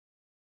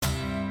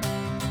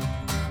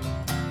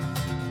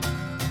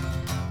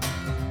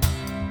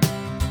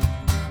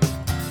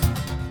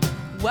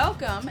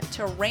Welcome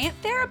to Rant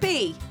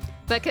Therapy.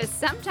 Because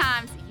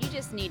sometimes you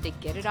just need to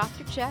get it off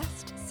your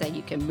chest so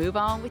you can move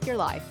on with your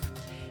life.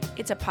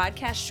 It's a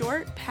podcast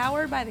short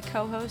powered by the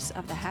co-hosts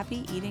of the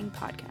Happy Eating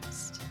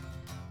Podcast.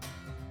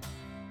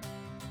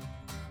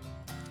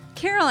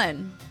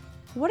 Carolyn,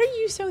 what are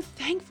you so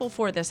thankful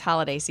for this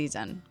holiday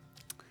season?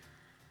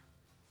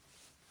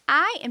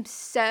 I am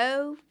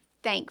so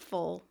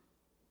thankful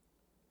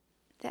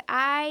that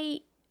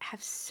I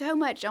have so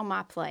much on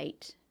my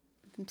plate.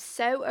 I'm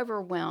so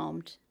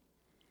overwhelmed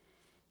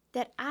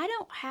that I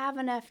don't have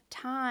enough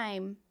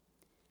time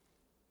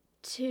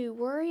to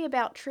worry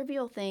about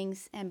trivial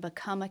things and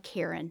become a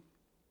Karen.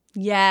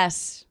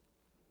 Yes.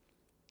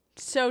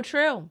 So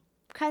true.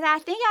 Because I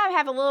think I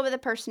have a little bit of the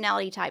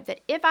personality type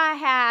that if I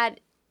had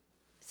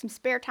some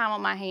spare time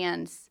on my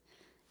hands,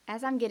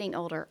 as I'm getting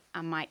older,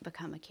 I might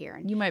become a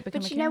Karen. You might become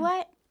a But Karen. you know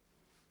what?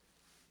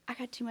 I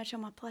got too much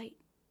on my plate.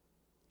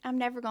 I'm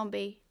never going to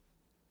be,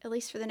 at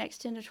least for the next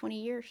 10 to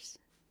 20 years.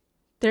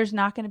 There's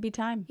not going to be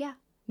time. Yeah.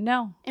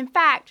 No. In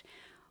fact,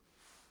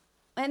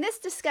 and this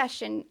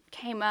discussion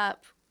came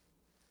up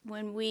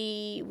when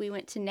we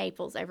went to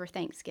Naples over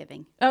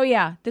Thanksgiving. Oh,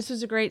 yeah. This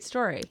was a great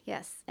story.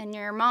 Yes. And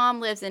your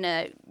mom lives in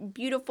a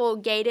beautiful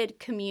gated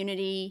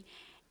community,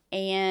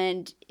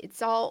 and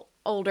it's all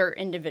older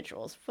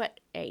individuals. What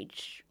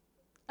age?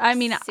 I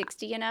mean,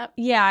 60 and up?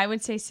 Yeah, I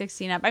would say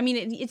 60 and up. I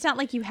mean, it's not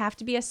like you have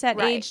to be a set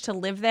Right. age to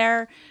live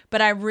there, but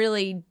I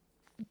really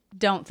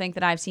don't think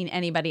that I've seen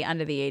anybody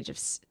under the age of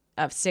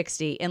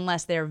 60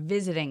 unless they're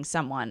visiting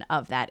someone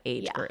of that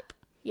age group.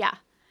 Yeah.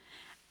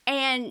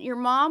 And your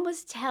mom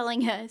was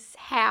telling us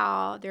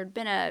how there'd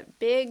been a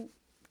big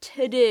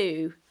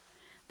to-do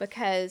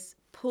because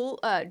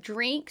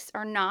drinks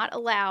are not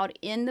allowed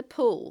in the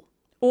pool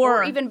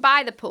or even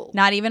by the pool.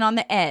 Not even on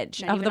the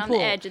edge of the pool.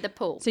 the edge of the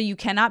pool. So you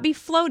cannot be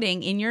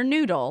floating in your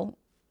noodle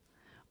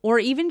or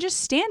even just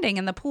standing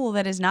in the pool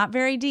that is not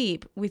very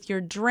deep with your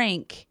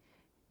drink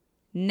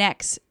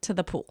next to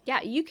the pool.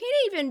 Yeah, you can't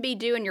even be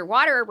doing your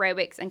water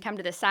aerobics and come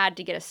to the side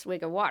to get a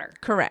swig of water.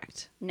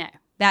 Correct. No.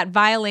 That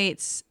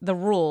violates the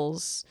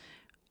rules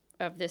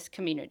Of this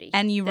community.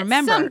 And you that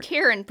remember, some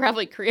Karen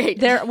probably created.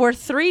 there were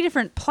 3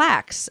 different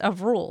plaques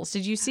of rules.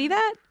 Did you see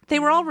that? They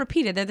were all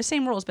repeated. They're the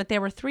same rules, but there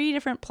were 3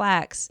 different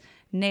plaques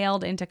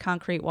nailed into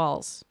concrete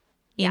walls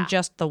in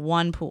just the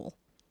one pool.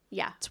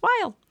 Yeah. It's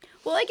wild.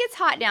 Well, it gets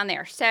hot down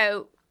there,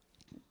 so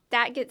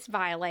that gets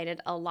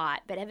violated a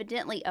lot. But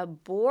evidently a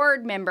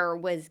board member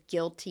was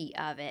guilty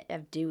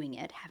of doing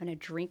it, having a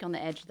drink on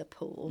the edge of the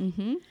pool.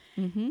 Mm-hmm.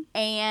 Mm-hmm.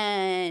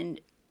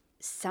 And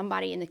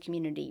somebody in the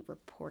community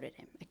reported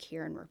him. A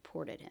Karen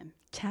reported him.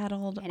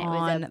 Tattled And it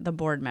was on a the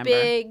board member.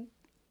 Big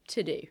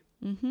to-do.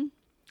 Mm-hmm.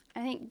 I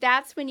think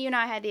that's when you and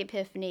I had the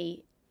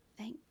epiphany.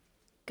 Thank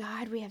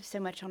God we have so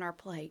much on our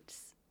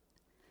plates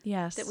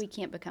Yes. that we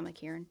can't become a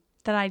Karen.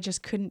 That I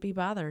just couldn't be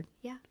bothered.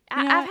 Yeah.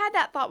 You know I've what? had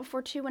that thought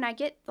before, too, when I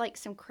get, like,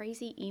 some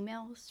crazy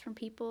emails from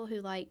people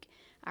who, like,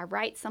 I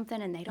write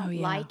something and they don't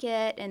like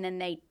it, and then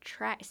they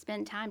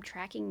spend time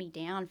tracking me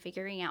down,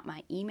 figuring out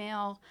my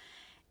email,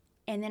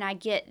 and then I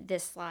get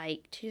this,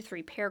 like, 2 to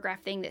 3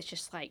 paragraph thing that's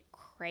just, like,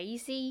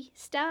 crazy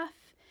stuff.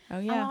 Oh,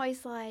 yeah. I'm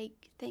always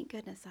like, thank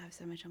goodness I have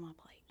so much on my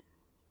plate.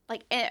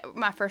 Like,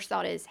 my first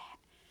thought is,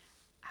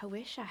 I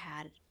wish I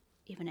had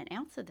even an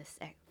ounce of this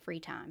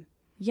free time.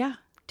 Yeah.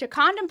 To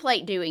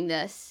contemplate doing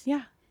this.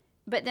 Yeah.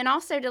 But then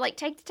also to, like,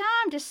 take the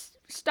time to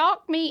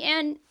stalk me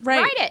and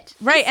write it.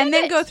 Right. And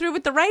then it. go through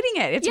with the writing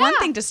it. It's one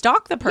thing to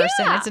stalk the person.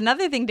 Yeah. It's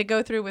another thing to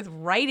go through with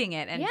writing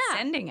it and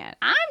sending it.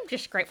 I'm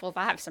just grateful if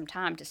I have some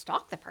time to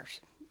stalk the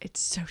person. It's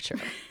so true.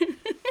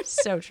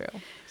 So true.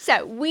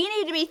 So we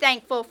need to be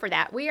thankful for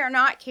that. We are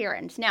not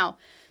Karens. Now,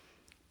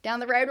 down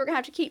the road, we're going to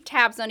have to keep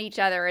tabs on each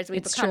other as we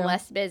become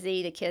less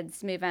busy, the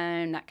kids move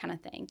on, that kind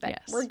of thing.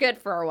 But we're good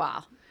for a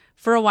while.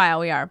 For a while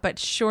we are, but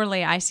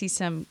surely I see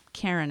some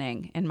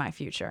Karening in my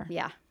future.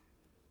 Yeah.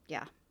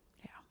 Yeah.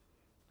 Yeah.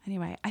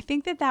 Anyway, I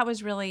think that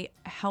was really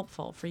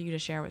helpful for you to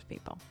share with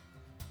people.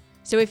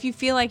 So if you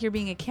feel like you're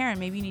being a Karen,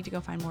 maybe you need to go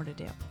find more to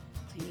do.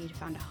 You need to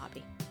find a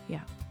hobby.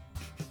 Yeah.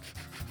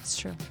 It's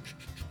true.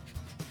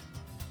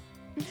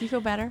 Do you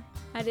feel better?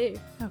 I do.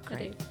 Oh,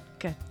 great.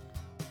 Good.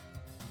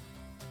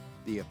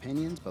 The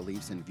opinions,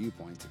 beliefs, and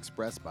viewpoints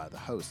expressed by the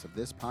hosts of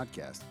this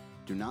podcast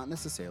do not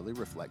necessarily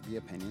reflect the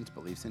opinions,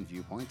 beliefs, and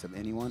viewpoints of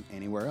anyone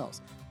anywhere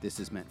else. This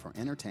is meant for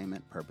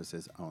entertainment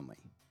purposes only.